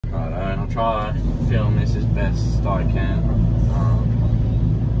I'll try to film this as best I can.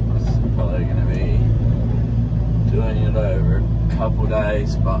 It's probably going to be doing it over a couple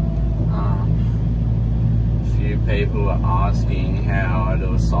days, but a few people are asking how I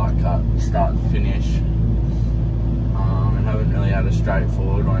do a site cut start to finish. I haven't really had a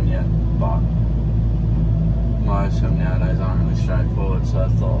straightforward one yet, but most of them nowadays aren't really straightforward, so I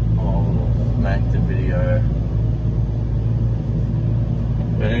thought I'll make the video.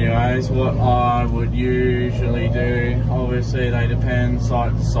 But anyways, what I would usually do, obviously they depend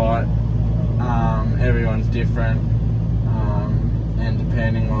site to site, everyone's different, and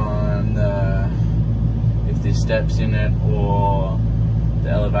depending on if there's steps in it or the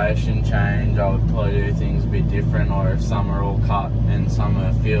elevation change, I would probably do things a bit different, or if some are all cut and some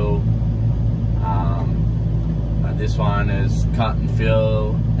are filled. This one is cut and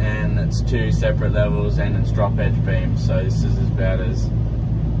fill, and it's 2 separate levels, and it's drop edge beams, so this is about as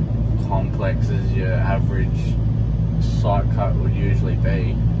complex as your average site cut would usually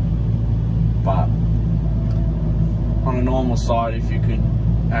be. But on a normal site, if you could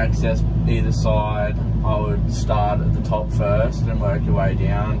access either side, I would start at the top first and work your way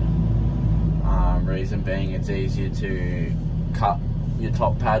down. Reason being, it's easier to cut your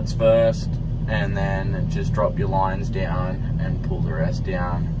top pads first and then just drop your lines down and pull the rest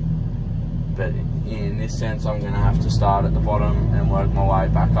down. But in this sense, I'm going to have to start at the bottom and work my way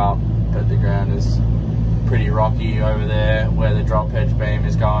back up, but the ground is pretty rocky over there where the drop edge beam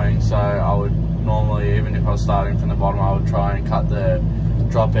is going, so I would normally, even if I was starting from the bottom, I would try and cut the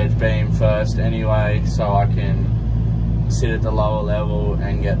drop edge beam first anyway, so I can sit at the lower level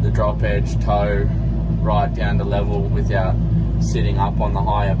and get the drop edge toe right down to level without sitting up on the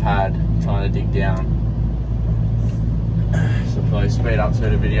higher pad trying to dig down. So probably speed up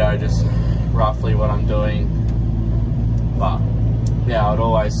through the video, just roughly what I'm doing. But yeah, I would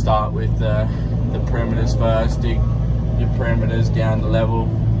always start with the perimeters first, dig your perimeters down to level,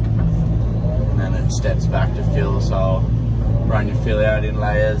 and then it steps back to fill. So I'll run your fill out in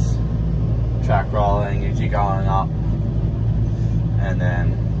layers, track rolling as you're going up, and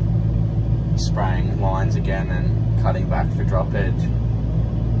then spraying lines again and cutting back for drop edge.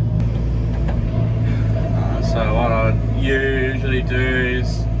 So what I would usually do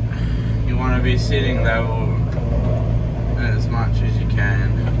is, you want to be sitting level as much as you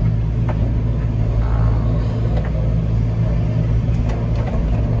can.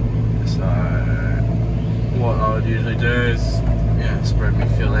 So what I would usually do is, spread my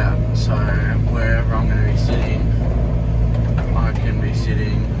fill out, so wherever I'm going to be sitting, I can be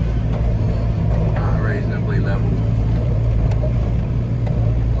sitting reasonably level.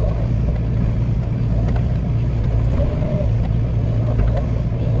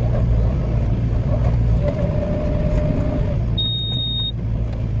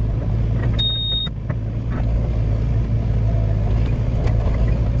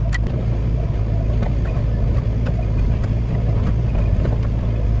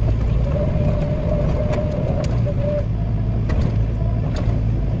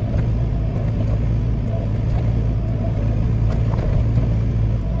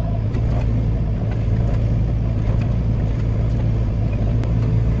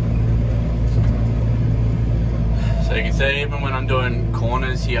 So you can see, even when I'm doing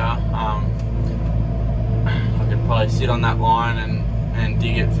corners here, I could probably sit on that line and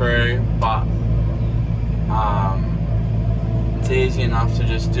dig it through, but it's easy enough to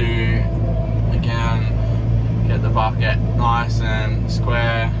just do, again, get the bucket nice and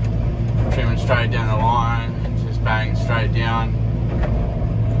square, trim it straight down the line, just bang straight down,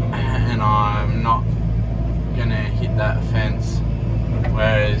 and I'm not gonna hit that fence.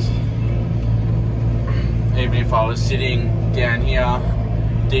 Whereas even if I was sitting down here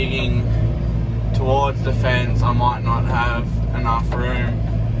digging towards the fence, I might not have enough room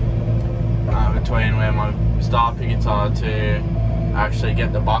between where my star pickets are to actually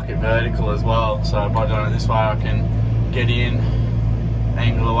get the bucket vertical as well. So by doing it this way, I can get in,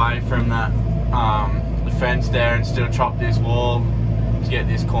 angle away from that the fence there, and still chop this wall to get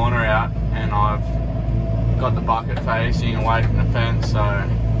this corner out, and I've got the bucket facing away from the fence. So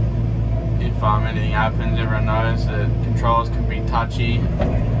if anything happens, everyone knows that controls can be touchy.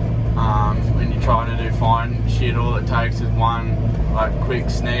 When you're trying to do fine shit, all it takes is one quick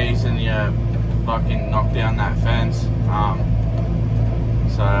sneeze and you fucking knock down that fence.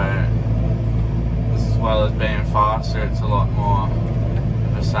 So as well as being faster, it's a lot more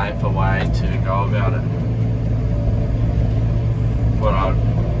of a safer way to go about it. What I'd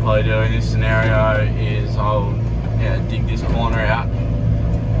probably do in this scenario is I'll dig this corner out.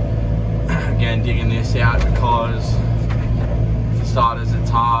 Again, digging this out because for starters it's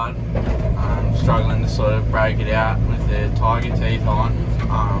hard. I'm struggling to sort of break it out with the tiger teeth on,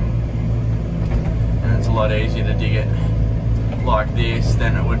 and it's a lot easier to dig it like this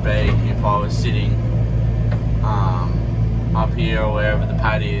than it would be if I was sitting up here or wherever the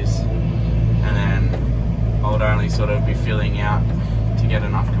pad is, and then I would only sort of be filling out to get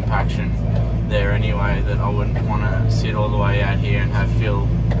enough compaction there anyway, that I wouldn't want to sit all the way out here and have fill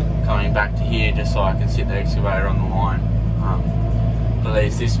coming back to here just so I can sit the excavator on the line. But at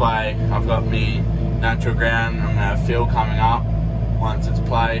least this way I've got me natural ground. I'm going to have fill coming up once it's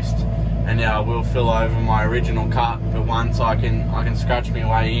placed, and yeah, I will fill over my original cut, but once I can scratch my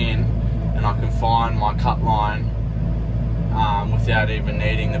way in and I can find my cut line without even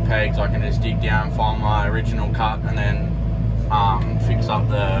needing the pegs. I can just dig down, find my original cut, and then fix up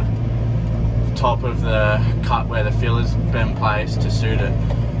the top of the cut where the fill has been placed to suit it.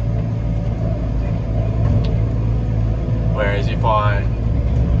 Whereas if I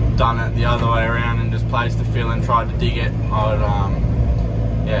done it the other way around and just placed the fill and tried to dig it, I would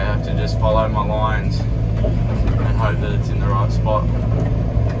yeah, have to just follow my lines and hope that it's in the right spot.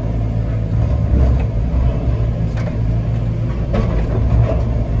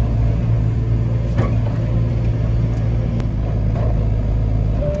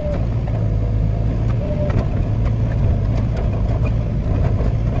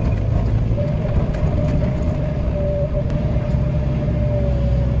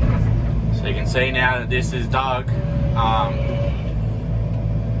 See now that this is dug, I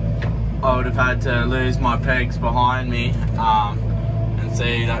would have had to lose my pegs behind me, and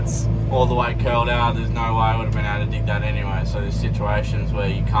see that's all the way curled out. There's no way I would have been able to dig that anyway. So there's situations where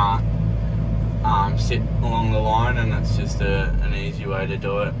you can't sit along the line, and that's just an easy way to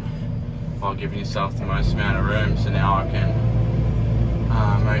do it while giving yourself the most amount of room. So now I can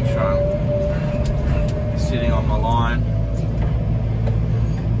make sure I'm sitting on my line.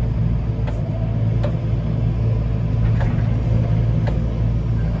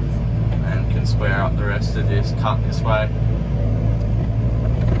 Square up the rest of this cut this way.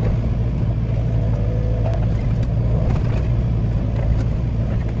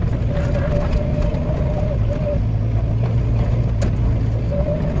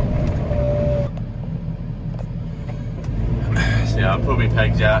 So yeah, I put my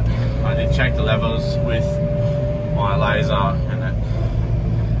pegs out. I did check the levels with my laser, and it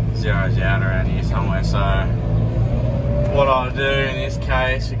zeroes out around here somewhere. So what I'll do in this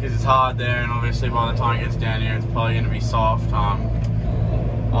case, because it's hard there, and obviously by the time it gets down here it's probably going to be soft,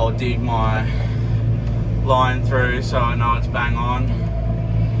 I'll dig my line through so I know it's bang on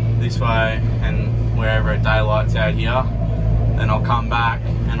this way, and wherever it daylights out here, then I'll come back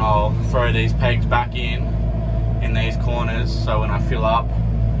and I'll throw these pegs back in these corners, so when I fill up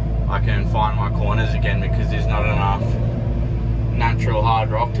I can find my corners again, because there's not enough natural hard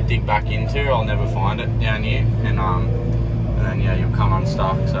rock to dig back into. I'll never find it down here, and then yeah, you'll come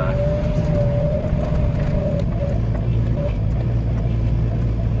unstuck. So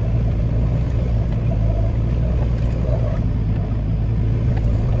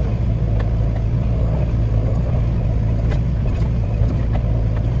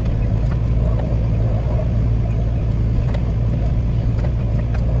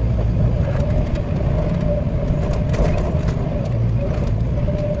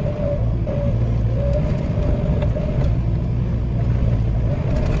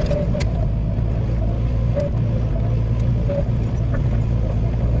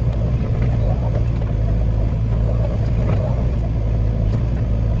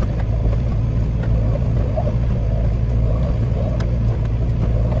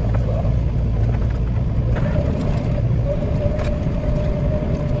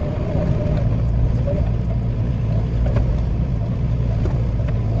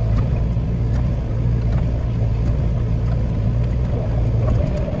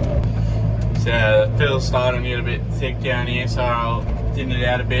the fill's starting to get a bit thick down here, so I'll thin it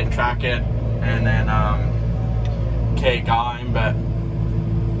out a bit, track it, and then keep going. But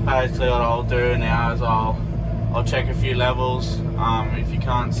basically what I'll do now is I'll check a few levels. If you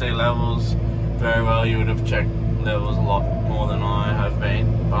can't see levels very well, you would have checked levels a lot more than I have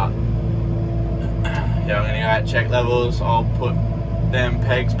been. But yeah, I'm gonna go out, check levels. I'll put them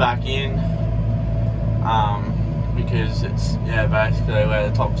pegs back in, because it's basically where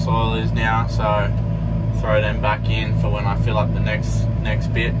the topsoil is now, so throw them back in for when I fill up the next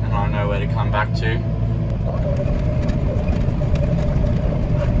bit and I know where to come back to.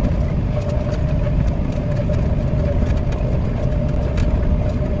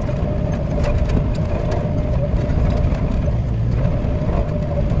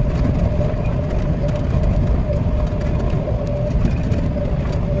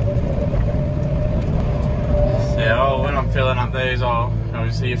 filling up these,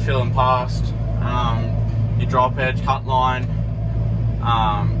 obviously you're filling past your drop edge cut line,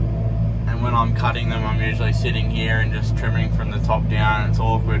 and when I'm cutting them I'm usually sitting here and just trimming from the top down. It's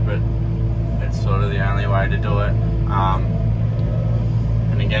awkward, but it's sort of the only way to do it.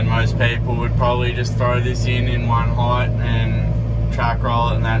 And again, most people would probably just throw this in one height and track roll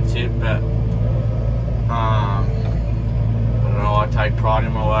it and that's it, but I don't know, I take pride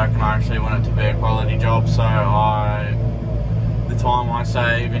in my work and I actually want it to be a quality job, so the time I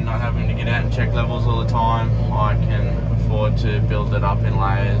save in not having to get out and check levels all the time, I can afford to build it up in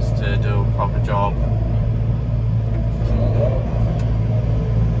layers to do a proper job.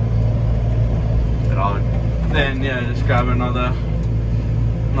 But I would then, yeah, just grab another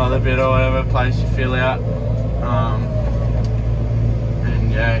bit or whatever, place your fill out,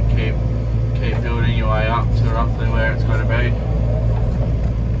 and yeah, keep building your way up to roughly where it's got to be.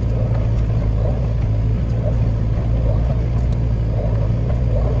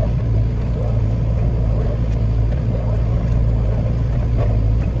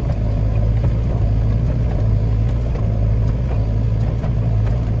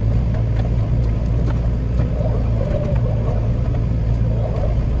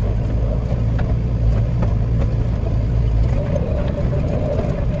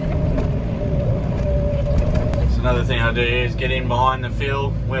 Another thing I do is get in behind the fill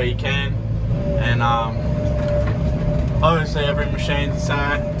where you can, and obviously every machine's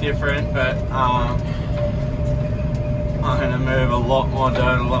different, but I'm going to move a lot more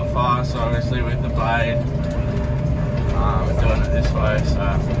dirt a lot faster, obviously, with the blade. Doing it this way, so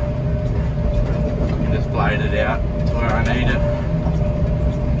I can just blade it out to where I need it.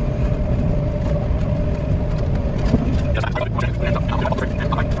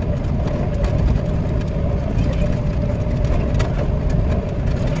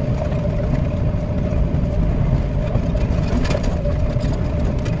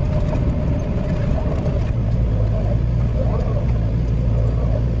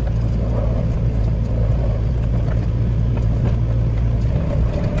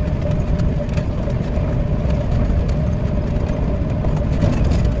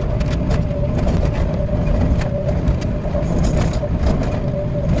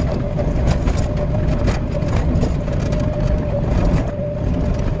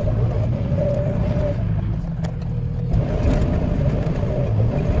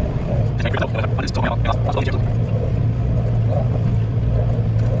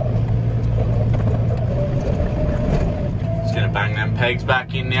 Just gonna bang them pegs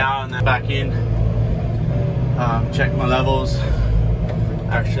back in now and then back in. Check my levels.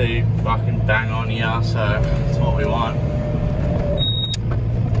 Actually fucking bang on here, so that's what we want.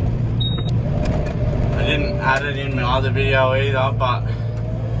 I didn't add it in my other video either, but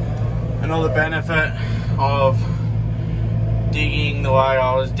another benefit of digging the way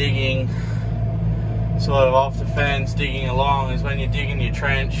I was digging, sort of off the fence, digging along, is when you're digging your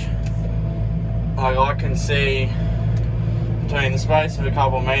trench, like I can see between the space of a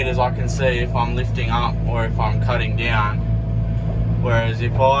couple of meters, I can see if I'm lifting up or if I'm cutting down. Whereas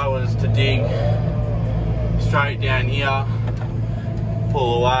if I was to dig straight down here,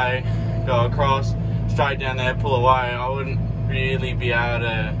 pull away, go across, straight down there, pull away, I wouldn't really be able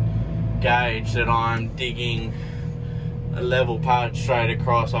to gauge that I'm digging a level patch straight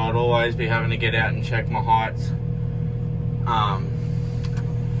across. I would always be having to get out and check my heights,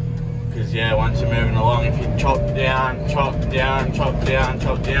 because yeah, once you're moving along, if you chop down, chop down, chop down,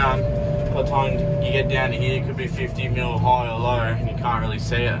 chop down, by the time you get down to here, it could be 50 mil high or low and you can't really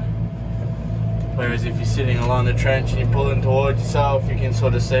see it. Whereas if you're sitting along the trench and you're pulling towards yourself, you can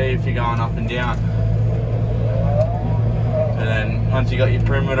sort of see if you're going up and down. And then once you got your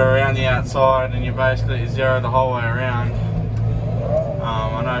perimeter around the outside and you basically zero the whole way around,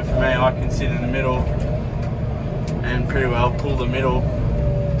 I know for me, I can sit in the middle and pretty well pull the middle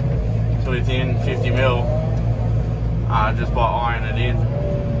to within 50 mil just by eyeing it in.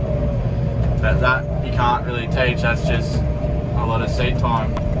 But that you can't really teach, that's just a lot of seat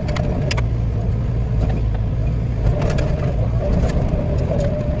time.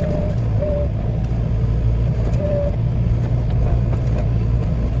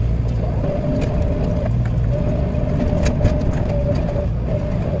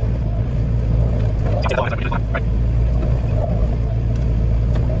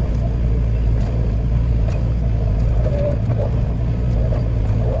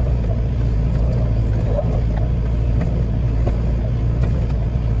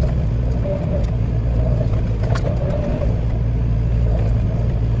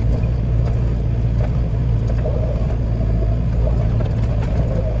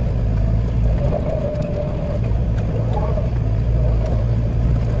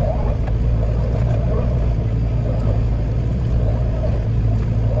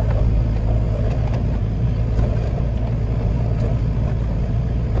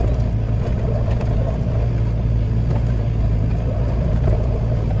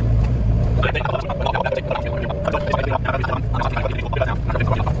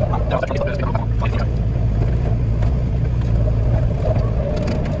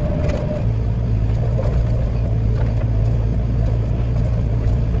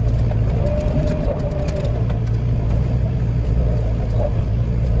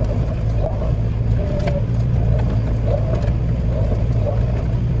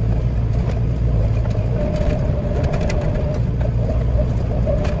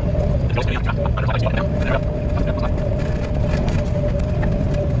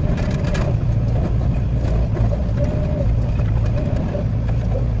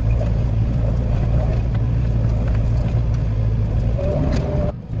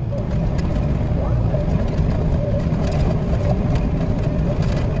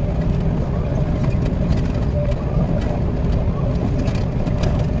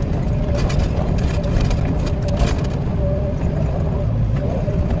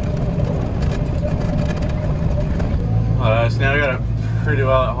 pretty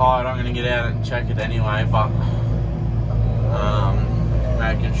well at height. I'm going to get out and check it anyway, but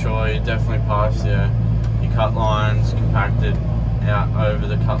making sure you definitely pass your cut lines, compacted out over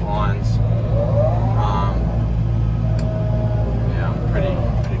the cut lines. Yeah, I'm pretty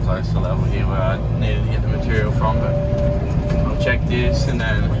close to level here where I needed to get the material from, but I'll check this and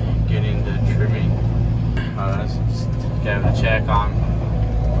then get into trimming. Just gave it a check. I'm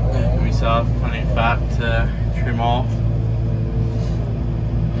giving myself plenty of fat to trim off.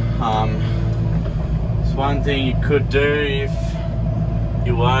 It's one thing you could do if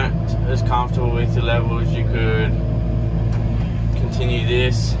you weren't as comfortable with your levels. You could continue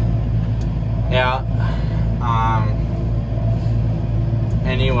this out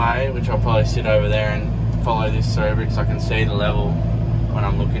anyway, which I'll probably sit over there and follow this through because I can see the level when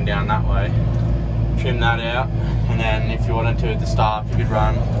I'm looking down that way. Trim that out, and then if you wanted to at the start, you could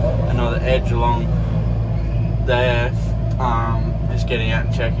run another edge along there, just getting out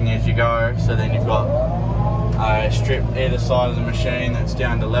and checking as you go. So then you've got a strip either side of the machine that's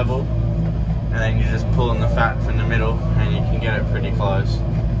down to level, and then you're just pulling the fat from the middle and you can get it pretty close.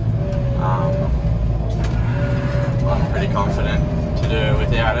 I'm pretty confident to do it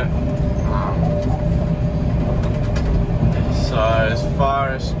without it. So as far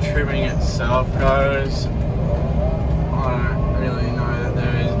as trimming itself goes, I don't really know that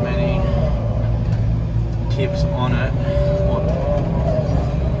there is many tips on it. What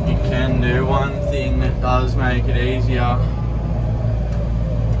you can do, one thing that does make it easier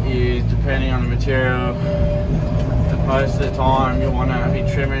is, depending on the material, that most of the time you want to be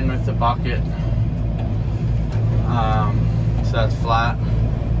trimming with the bucket. So that's flat.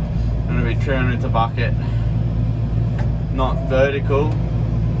 I'm going to be trimming with the bucket, not vertical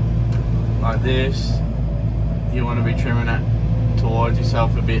like this. You want to be trimming it towards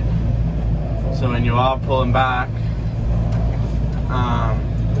yourself a bit, so when you are pulling back,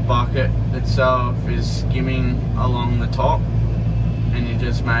 the bucket itself is skimming along the top and you're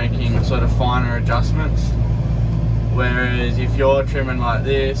just making sort of finer adjustments. Whereas if you're trimming like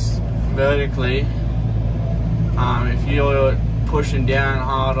this vertically, if you're pushing down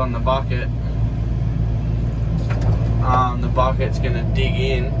hard on the bucket's going to dig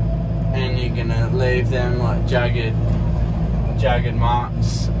in and you're going to leave them like jagged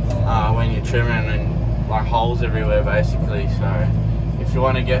marks when you're trimming, and like holes everywhere basically. So if you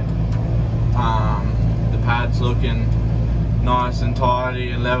want to get the pads looking nice and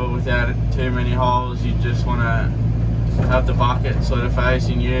tidy and level without too many holes, you just want to have the bucket sort of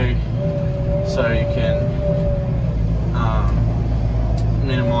facing you so you can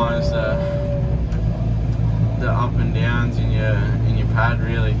minimize the up and downs in your pad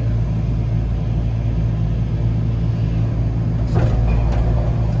really.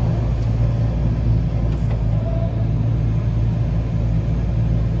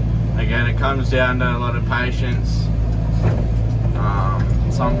 Again, it comes down to a lot of patience.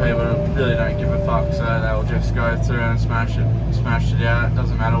 Some people really don't give a fuck, so they'll just go through and smash it out. It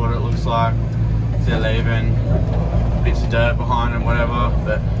doesn't matter what it looks like. If they're leaving bits of dirt behind them, whatever.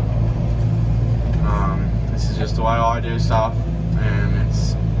 But this is just the way I do stuff, and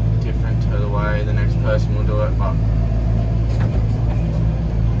it's different to the way the next person will do it. But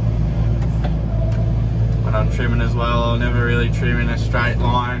when I'm trimming as well, I'll never really trim in a straight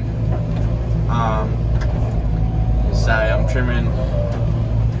line. Say I'm trimming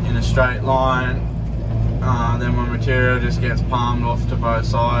in a straight line, then my material just gets palmed off to both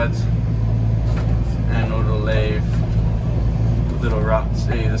sides and it'll leave little ruts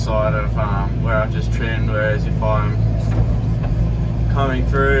either side of where I've just trimmed. Whereas if I'm coming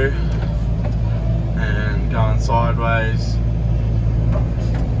through and going sideways,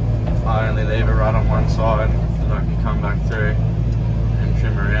 I only leave a rut on one side so I can come back through and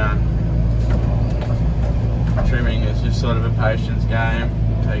trim around. Trimming is just sort of a patience game.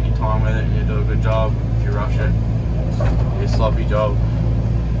 Take your time with it and you do a good job. If you rush it, it'll be a sloppy job.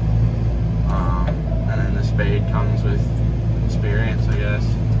 And then the speed comes with experience, I guess.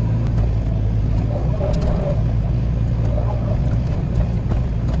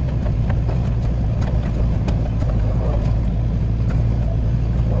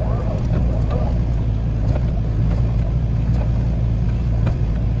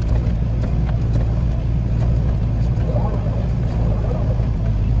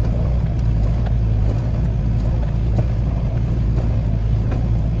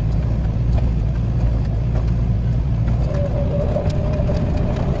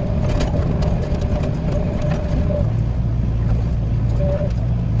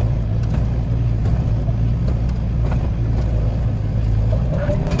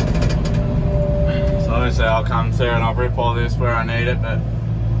 clear and I'll rip all this where I need it, but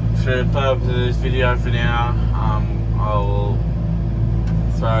for the purpose of this video for now, I'll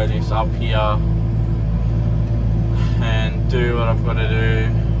throw this up here and do what I've got to do,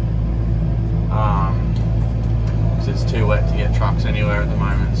 because it's too wet to get trucks anywhere at the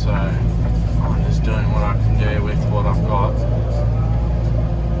moment, so I'm just doing what I can do with what I've got.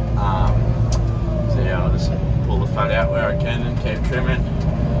 So yeah, I'll just pull the fat out where I can and keep trimming.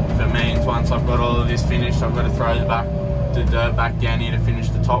 If it means once I've got all of this finished, I've got to throw the dirt back down here to finish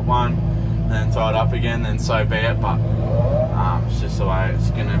the top one, and then throw it up again, then so be it. But it's just the way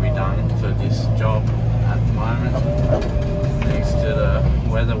it's going to be done for this job at the moment, thanks to the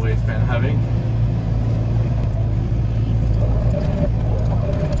weather we've been having.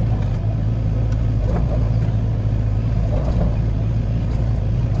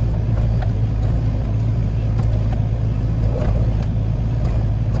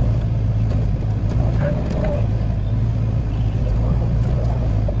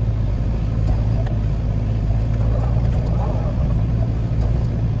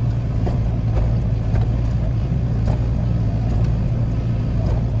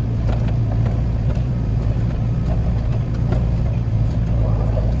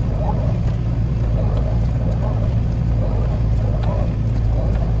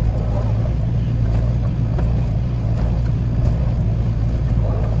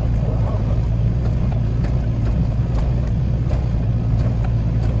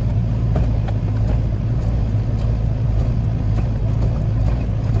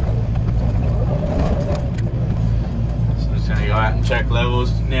 Check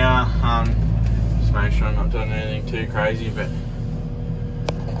levels now, just make sure I'm not doing anything too crazy, but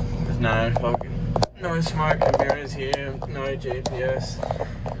there's no smoke and mirrors here, no GPS.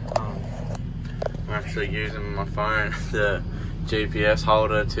 I'm actually using my phone, the GPS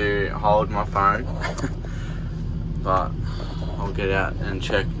holder, to hold my phone, but I'll get out and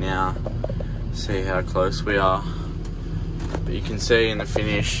check now, see how close we are. But you can see in the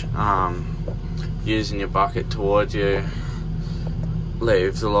finish, using your bucket towards you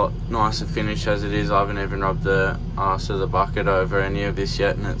leaves a lot nicer finish as it is. I haven't even rubbed the arse of the bucket over any of this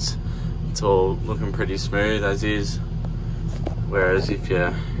yet, and it's all looking pretty smooth as is. Whereas if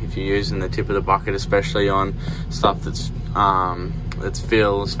you're using the tip of the bucket, especially on stuff that's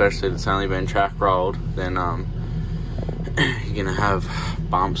fill, especially that's only been track rolled, then you're gonna have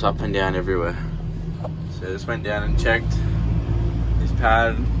bumps up and down everywhere. So I just went down and checked this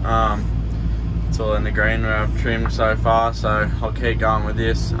pad. It's all in the green where I've trimmed so far, so I'll keep going with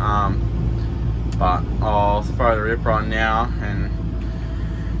this, but I'll throw the ripper on now and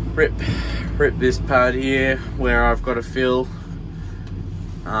rip this pad here where I've got to fill,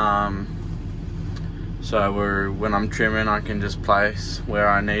 so when I'm trimming I can just place where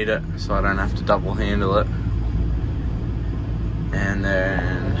I need it, so I don't have to double handle it. And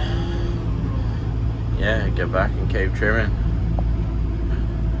then yeah, get back and keep trimming.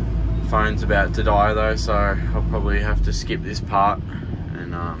 Phone's about to die though, so I'll probably have to skip this part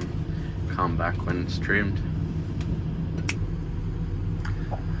and come back when it's trimmed.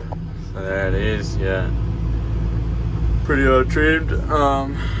 So there it is, yeah, pretty well trimmed.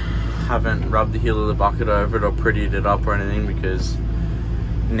 Haven't rubbed the heel of the bucket over it or prettied it up or anything, because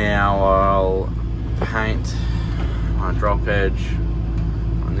now I'll paint my drop edge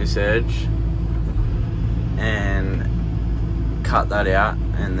on this edge and cut that out,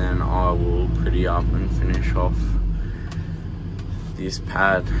 and then I will pretty up and finish off this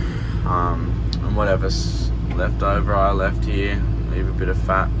pad, and whatever's left over I left here, leave a bit of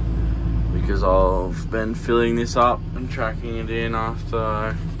fat, because I've been filling this up and tracking it in after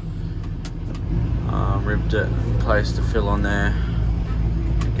I ripped it and placed the fill on there.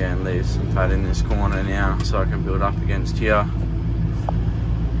 Again, leave some fat in this corner now so I can build up against here,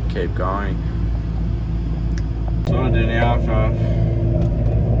 keep going. So what I do now, after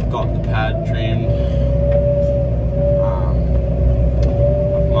I've got the pad trimmed,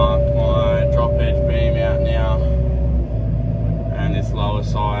 I've marked my drop edge beam out now and this lower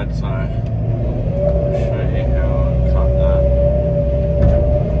side, so I'll show you how I cut that.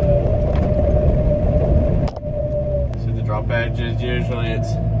 So the drop edges, usually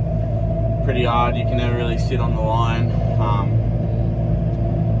it's pretty hard, you can never really sit on the line.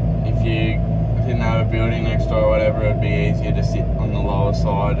 If you didn't have a building next door or whatever, it'd be easier to sit on the lower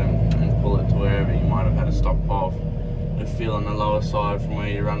side and pull it to wherever. You might have had a stockpile of fill on the lower side from where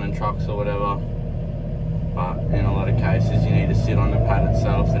you're running trucks or whatever, but in a lot of cases you need to sit on the pad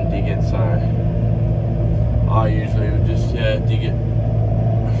itself and dig it. So I usually would just dig it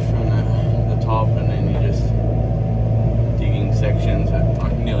from the top, and then you just digging sections. I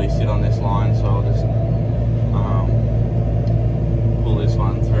can nearly sit on this line, so I'll just this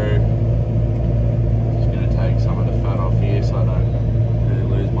one through. Just going to take some of the fat off here so I don't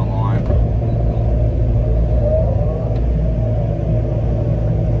really lose my line.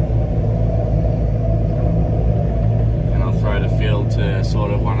 And I'll throw the field to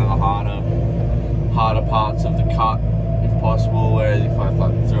sort of one of the harder parts of the cut if possible, whereas if I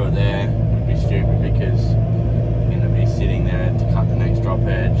threw it there it would be stupid because you're going to be sitting there to cut the next drop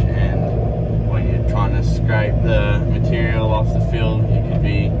edge, and when you're trying to scrape the material off the field you could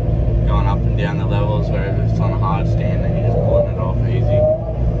be going up and down the levels, whereas if it's on a hard stand then you're just pulling it off easy.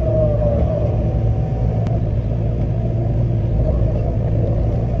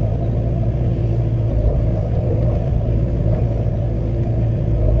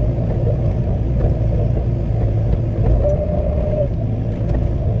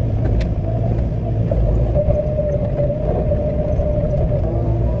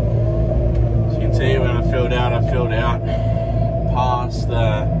 I filled out past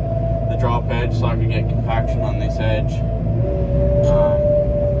the drop edge so I could get compaction on this edge.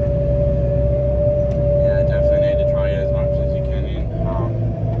 Yeah, definitely need to try to get as much as you can in.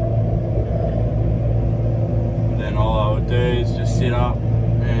 Then all I would do is just sit up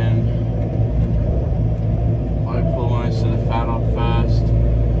and I pull most of the fat off first,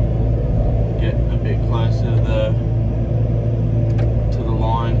 get a bit closer to the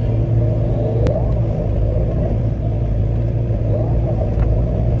line.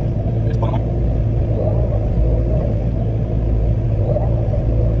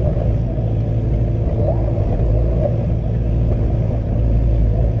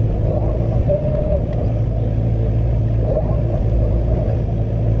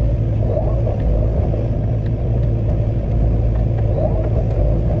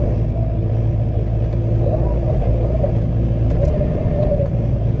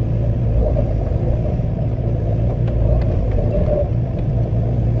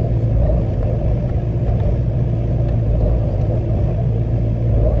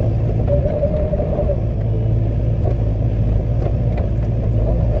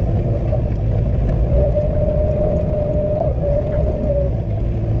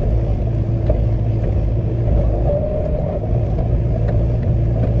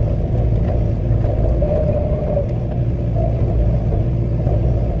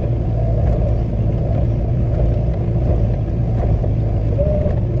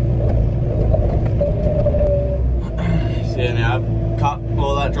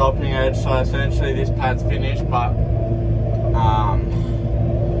 Dropping edge, so essentially this pad's finished, but you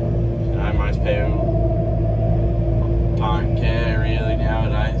know, most people don't care really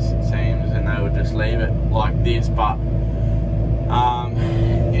nowadays, it seems, and they would just leave it like this. But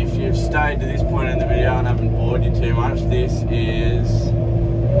if you've stayed to this point in the video and haven't bored you too much, this is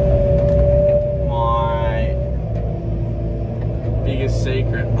my biggest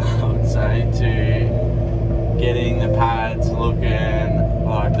secret, I would say, to getting the pads looking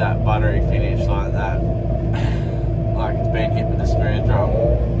like that buttery finish, like that, like it's been hit with a smooth drum.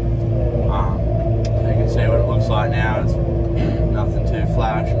 So you can see what it looks like now. It's nothing too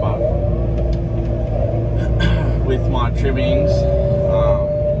flash, but with my trimmings,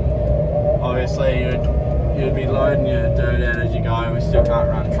 obviously you'd be loading your dirt out as you go. We still can't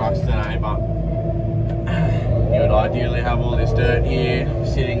run trucks today, but you would ideally have all this dirt here,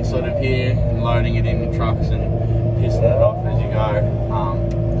 sitting sort of here, and loading it in the trucks and pissing it off as you go.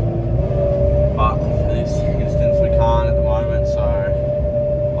 But for this instance we can't at the moment, so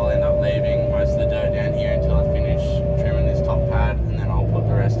I'll end up leaving most of the dirt down here until I finish trimming this top pad, and then I'll put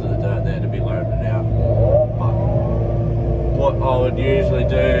the rest of the dirt there to be loaded out. But what I would usually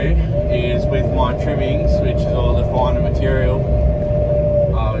do is with my trimmings, which is all the finer material,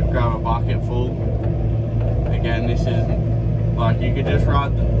 I would grab a bucket full. Again, this is like, you could just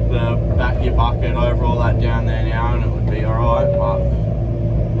run the back of your bucket over all that down there now and it would be alright, but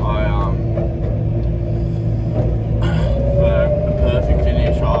for a perfect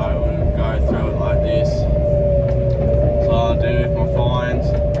finish I would go through it like this. So I'll do with my fines,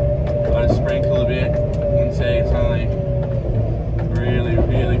 I just sprinkle a bit. You can see it's only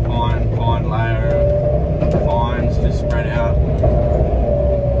really fine layer of fines just spread out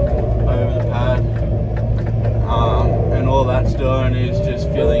over the pad. And all that's doing is just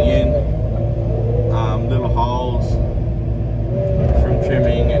filling in little holes from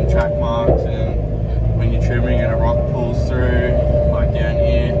trimming and track marks, and when you're trimming and a rock pulls through, like down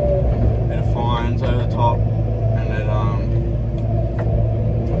here, a bit of fines over the top, and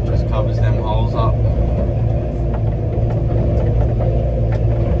it just covers them holes up.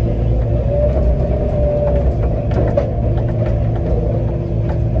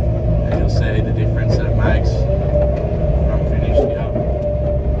 And you'll see the difference that it makes when I'm finished. Yeah.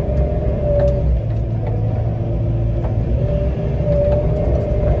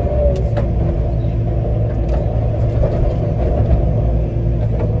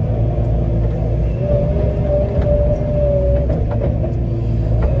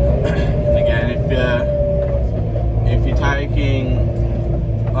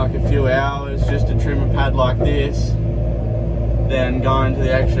 like a few hours just to trim a pad like this, then going to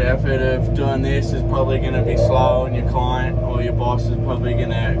the extra effort of doing this is probably going to be slow, and your client or your boss is probably going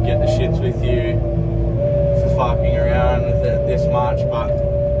to get the shits with you for fucking around with it this much. But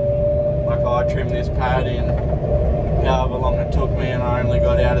like, I trimmed this pad in however long it took me, and I only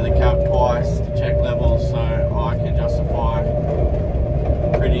got out of the cab twice to check levels, so I can justify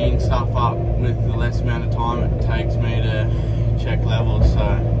prettying stuff up with the less amount of time it takes me to check levels. So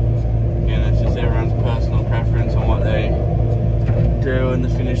again, it's just everyone's personal preference on what they do and the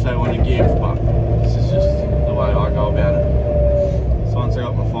finish they want to give, but this is just the way I go about it. So once I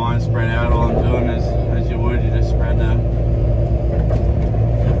got my fines spread out, all I'm doing is, as you would, you just spread the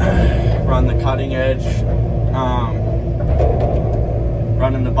run the cutting edge,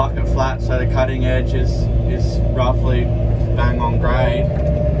 running the bucket flat so the cutting edge is roughly bang on grade,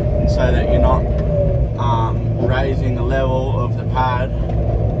 and so that you're not raising the level of the pad,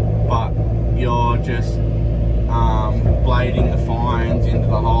 but you're just blading the fines into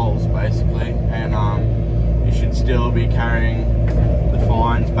the holes basically, and you should still be carrying the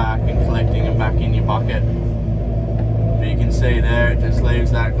fines back and collecting them back in your bucket. But you can see there, it just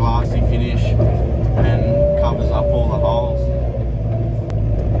leaves that glassy finish and covers up all the holes.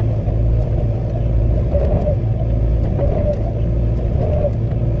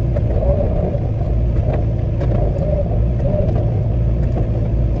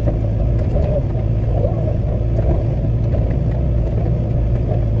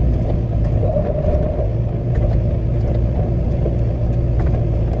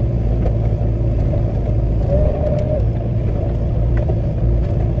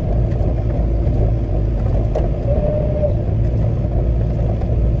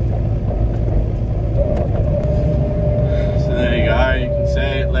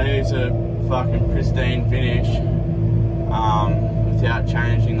 A fucking pristine finish without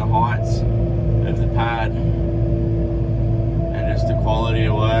changing the heights of the pad, and just the quality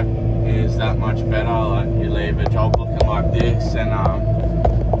of work is that much better. Like, you leave a job looking like this, and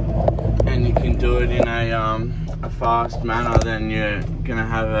you can do it in a fast manner, then you're gonna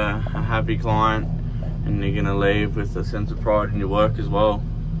have a happy client, and you're gonna leave with a sense of pride in your work as well.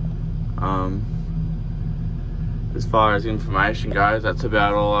 As far as information goes, that's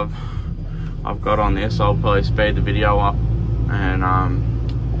about all I've got on this. I'll probably speed the video up and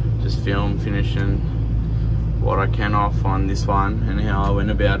just film finishing what I can off on this one and how I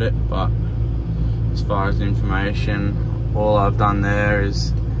went about it. But as far as information, all I've done there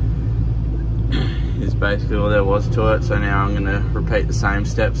is basically all there was to it. So now I'm going to repeat the same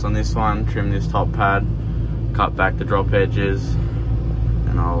steps on this one, trim this top pad, cut back the drop edges,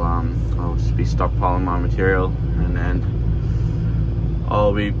 and I'll just be stockpiling my material, and then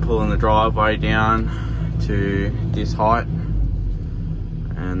I'll be pulling the driveway down to this height,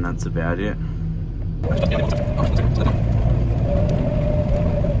 and that's about it.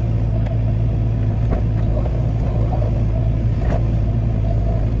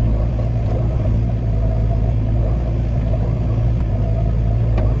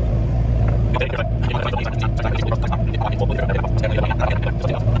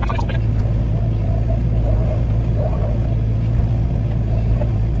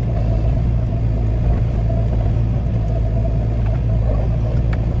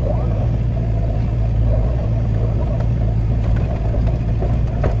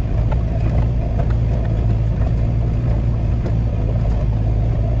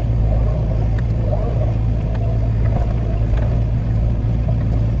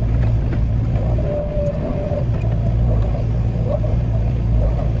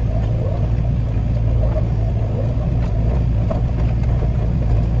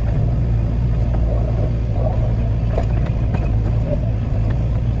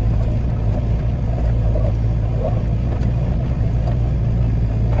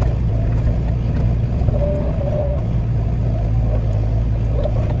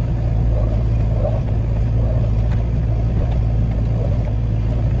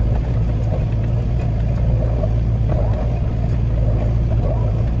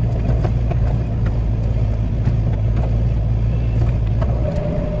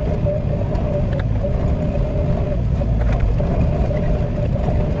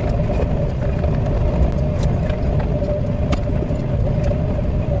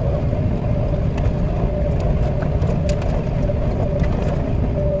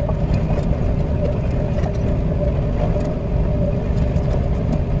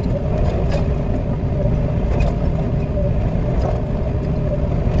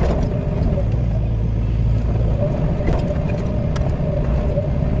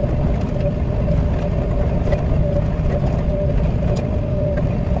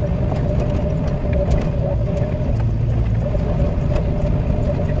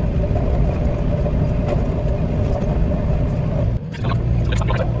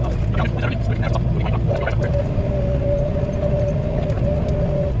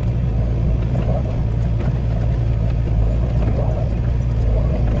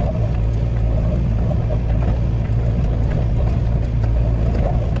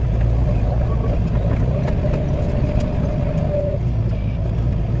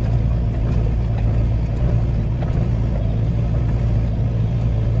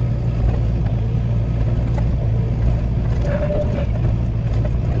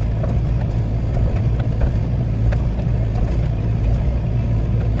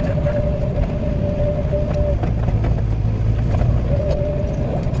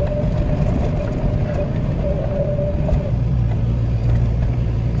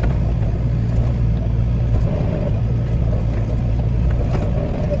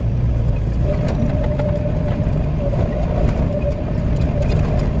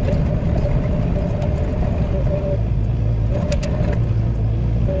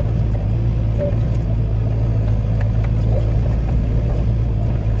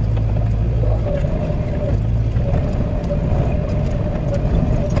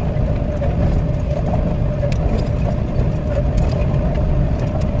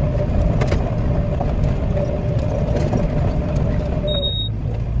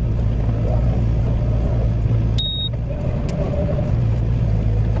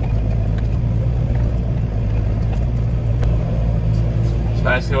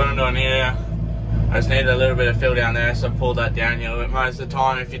 basically what I'm doing here, I just need a little bit of fill down there, so I pulled that down here. But most of the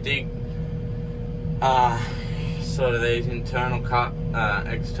time, if you dig sort of these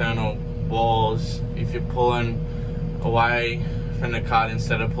external walls, if you're pulling away from the cut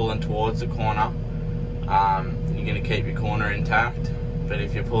instead of pulling towards the corner, you're going to keep your corner intact. But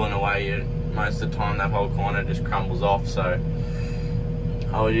if you're pulling away, most of the time that whole corner just crumbles off. So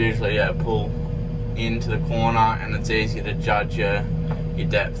I would usually pull into the corner, and it's easier to judge your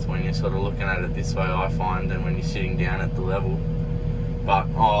depth when you're sort of looking at it this way, I find, than when you're sitting down at the level. But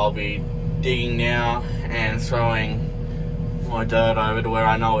I'll be digging now and throwing my dirt over to where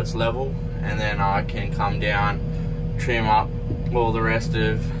I know it's level, and then I can come down, trim up all the rest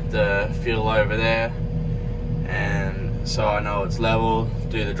of the fill over there, and so I know it's level,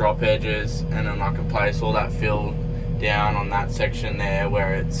 do the drop edges, and then I can place all that fill down on that section there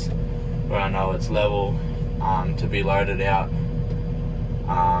where I know it's level, to be loaded out.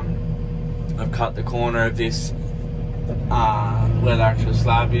 I've cut the corner of this where the actual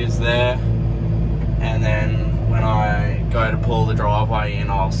slab is there, and then when I go to pull the driveway in,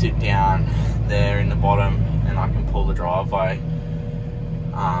 I'll sit down there in the bottom and I can pull the driveway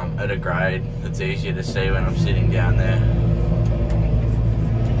at a grade that's easier to see when I'm sitting down there.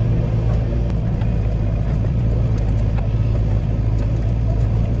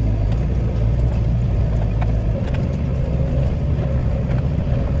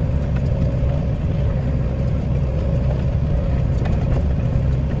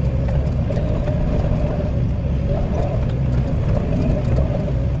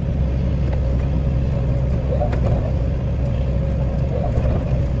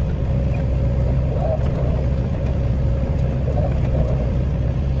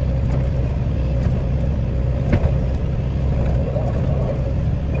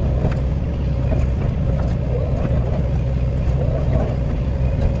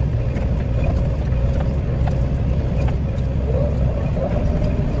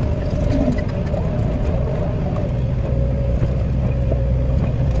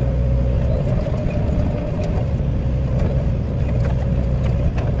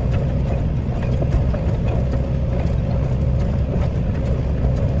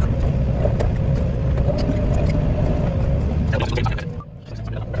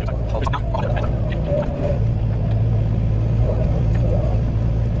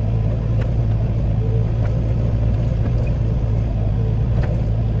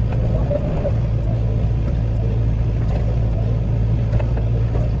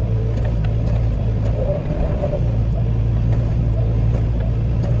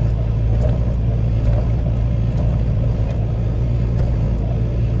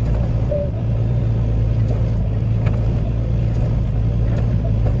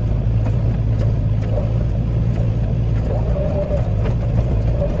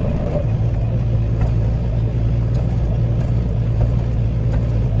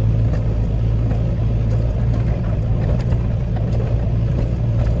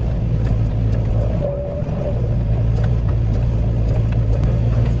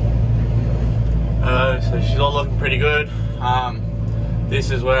 Pretty good. This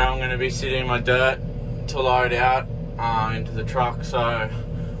is where I'm going to be sitting my dirt to load out into the truck, so I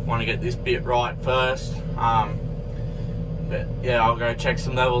want to get this bit right first. But yeah, I'll go check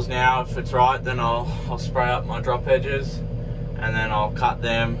some levels now. If it's right, then I'll spray up my drop edges, and then I'll cut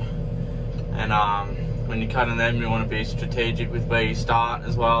them. And when you're cutting them, you want to be strategic with where you start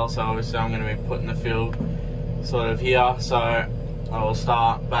as well. So obviously I'm going to be putting the fill sort of here, so I will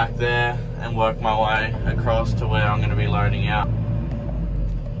start back there and work my way across to where I'm going to be loading out.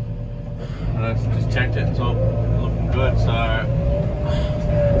 I just checked it, it's all looking good, so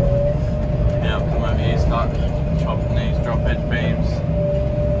yeah, I'll come over here, start chopping these drop edge beams.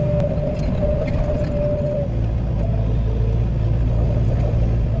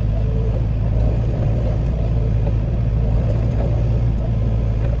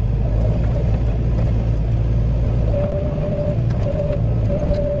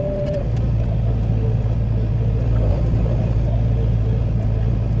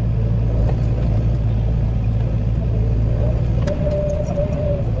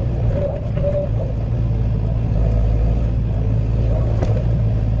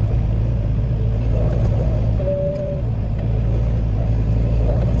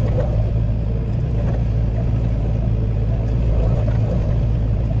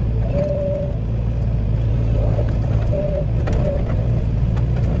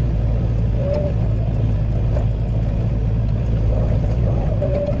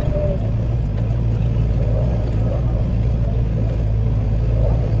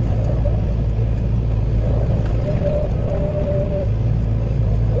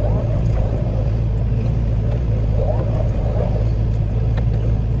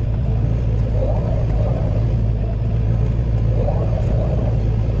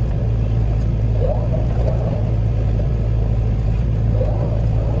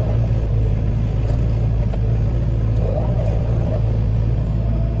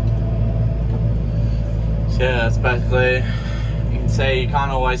 Yeah, that's basically, you can see you can't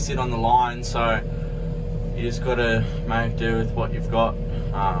always sit on the line, so you just got to make do with what you've got.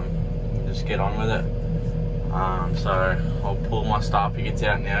 Just get on with it. So I'll pull my star pickets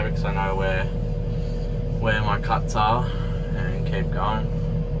out now because I know where my cuts are, and keep going.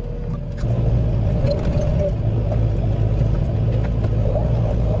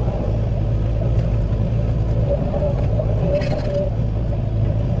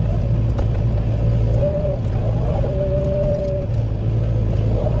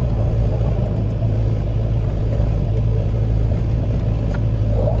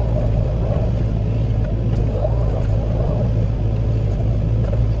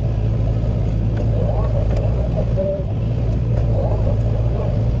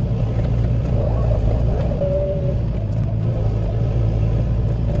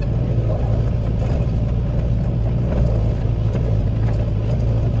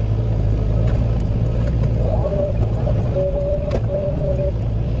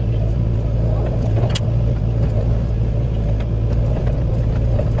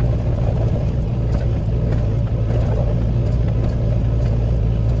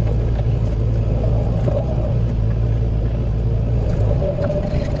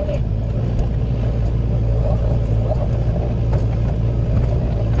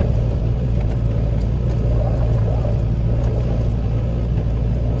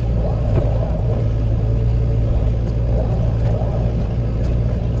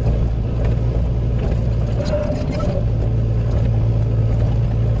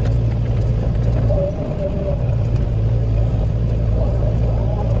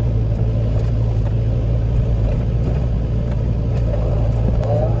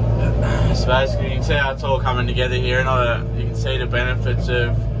 Basically, you can see how it's all coming together here, and you can see the benefits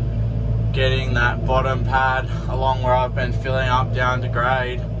of getting that bottom pad along where I've been filling up down to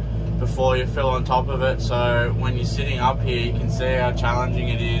grade before you fill on top of it. So when you're sitting up here, you can see how challenging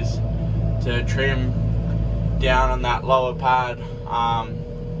it is to trim down on that lower pad,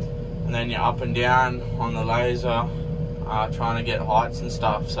 and then you're up and down on the laser trying to get heights and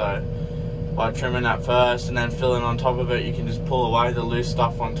stuff. So by trimming that first and then filling on top of it, you can just pull away the loose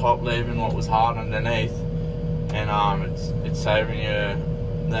stuff on top, leaving what was hard underneath, and it's saving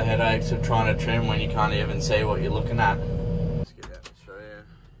you the headaches of trying to trim when you can't even see what you're looking at. Let's get out and show you.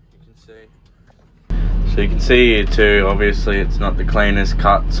 You can see. So you can see here too, obviously it's not the cleanest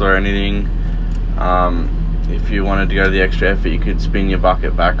cuts or anything. If you wanted to go the extra effort, you could spin your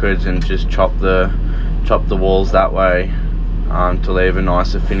bucket backwards and just chop the walls that way to leave a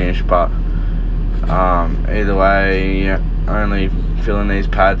nicer finish. But either way, you're only filling these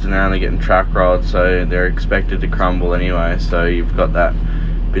pads and they're only getting track rolled, so they're expected to crumble anyway, so you've got that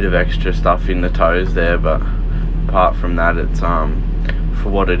bit of extra stuff in the toes there. But apart from that, it's for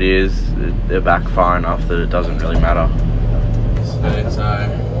what it is, they're back far enough that it doesn't really matter.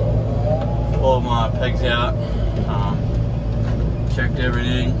 So pulled my pegs out, checked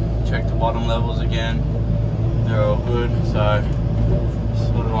everything, checked the bottom levels again, they're all good. So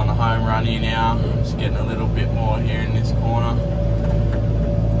sort of on the home run here now. I'm just getting a little bit more here in this corner.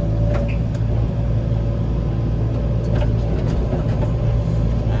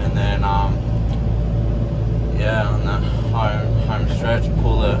 And then yeah, on the home stretch,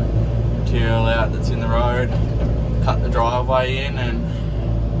 pull the material out that's in the road, cut the driveway in, and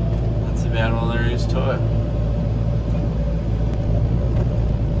that's about all there is to it.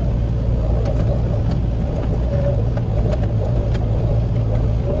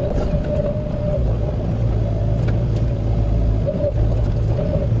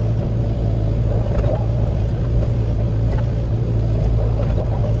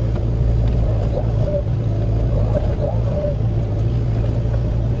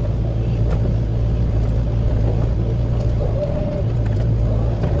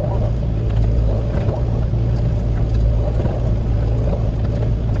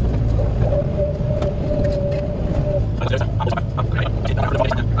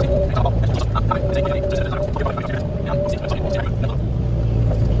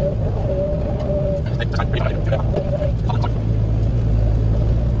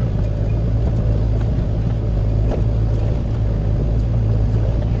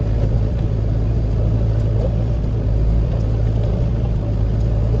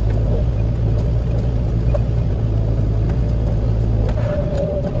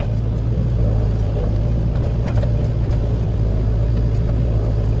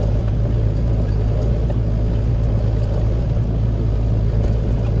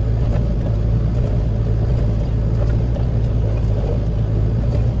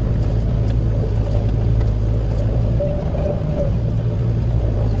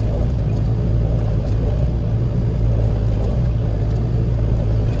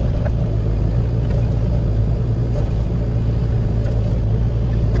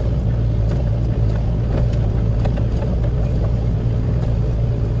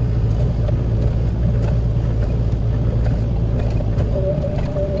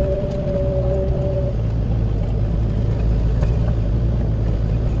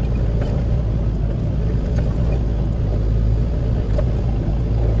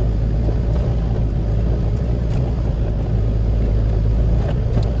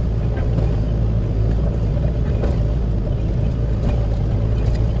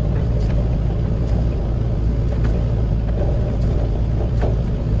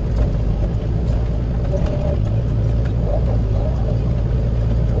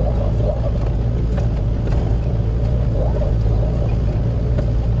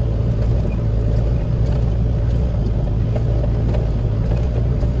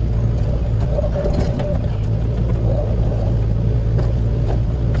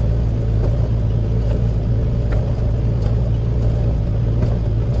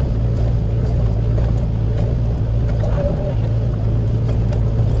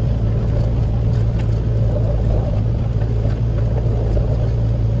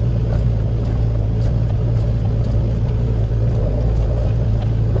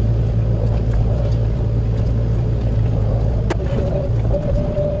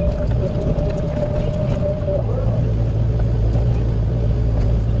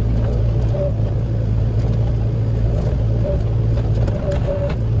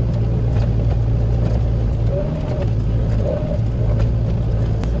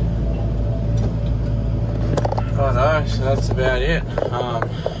 go, so that's about it.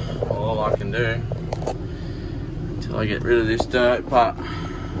 All I can do until I get rid of this dirt, but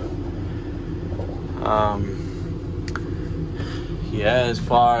yeah, as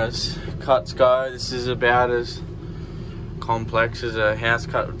far as cuts go, this is about as complex as a house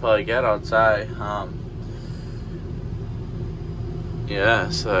cut would probably get, I'd say. Yeah,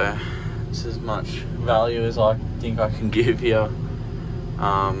 so it's as much value as I think I can give here.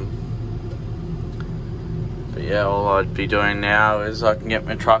 But yeah, all I'd be doing now is I can get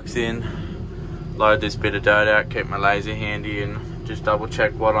my trucks in, load this bit of dirt out, keep my laser handy and just double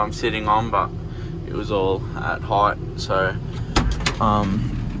check what I'm sitting on, but it was all at height, so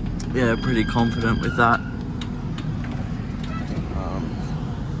yeah, pretty confident with that.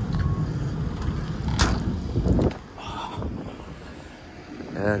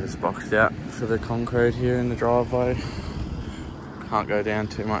 Yeah, just boxed out for the concrete here in the driveway. Can't go down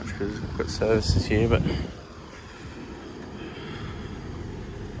too much because we've got services here, but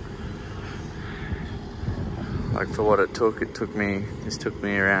like for what it took this took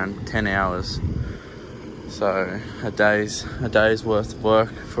me around 10 hours. So a day's worth of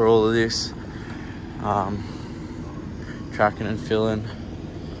work for all of this. Tracking and filling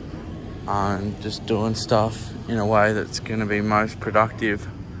and just doing stuff in a way that's going to be most productive.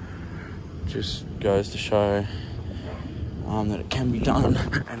 Just goes to show that it can be done,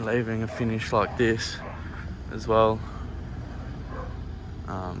 and leaving a finish like this as well.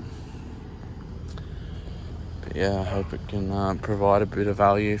 But yeah, I hope it can provide a bit of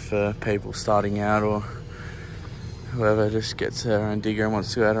value for people starting out, or whoever just gets their own digger and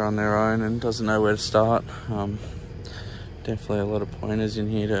wants to go out on their own and doesn't know where to start. Definitely a lot of pointers in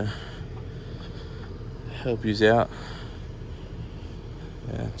here to help you out.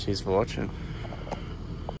 Yeah, cheers for watching.